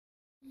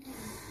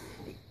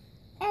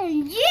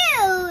And you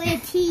a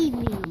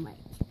TV remote.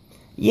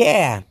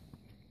 Yeah.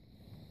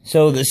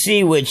 So the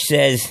sea witch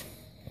says,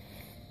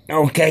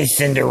 "Okay,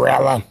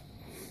 Cinderella,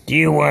 do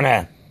you want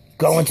to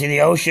go into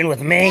the ocean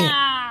with me?"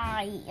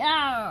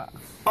 Yeah.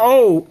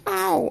 Oh,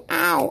 ow,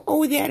 ow.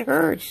 Oh, that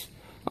hurts.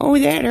 Oh,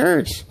 that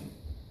hurts.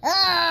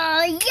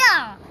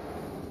 Yeah.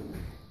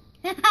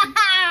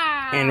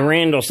 And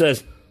Randall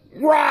says,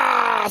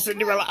 "Rah,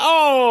 Cinderella."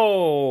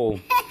 Oh.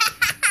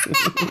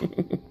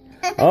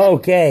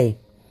 Okay.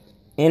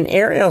 And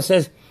Ariel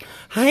says,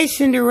 "Hi,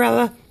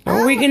 Cinderella.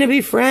 Are we going to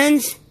be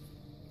friends?"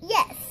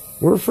 Yes.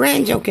 We're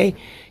friends, okay.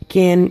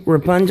 Can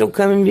Rapunzel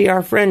come and be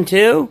our friend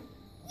too?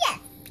 Yes.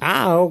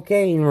 Ah,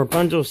 okay. And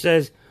Rapunzel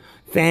says,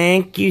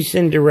 "Thank you,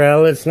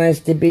 Cinderella. It's nice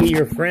to be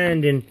your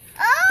friend." And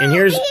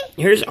here's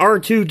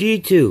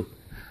R2-D2.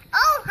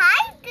 Oh,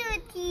 hi,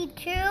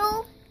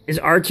 D2. Is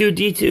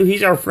R2-D2?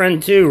 He's our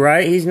friend too,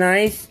 right? He's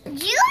nice.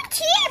 You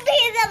can't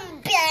be the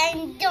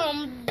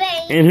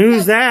bang. And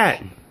who's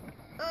that?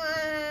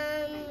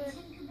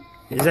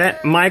 Is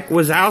that Mike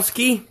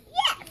Wazowski?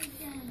 Yes.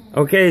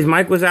 Okay, is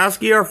Mike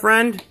Wazowski our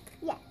friend?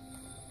 Yes.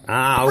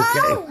 Ah, okay.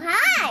 Oh,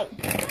 hi.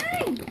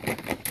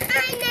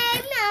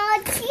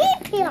 I'm a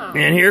champion.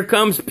 And here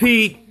comes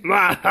Pete.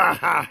 Never.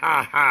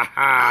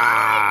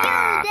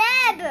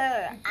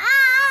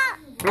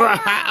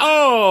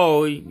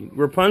 Oh,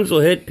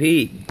 Rapunzel hit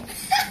Pete.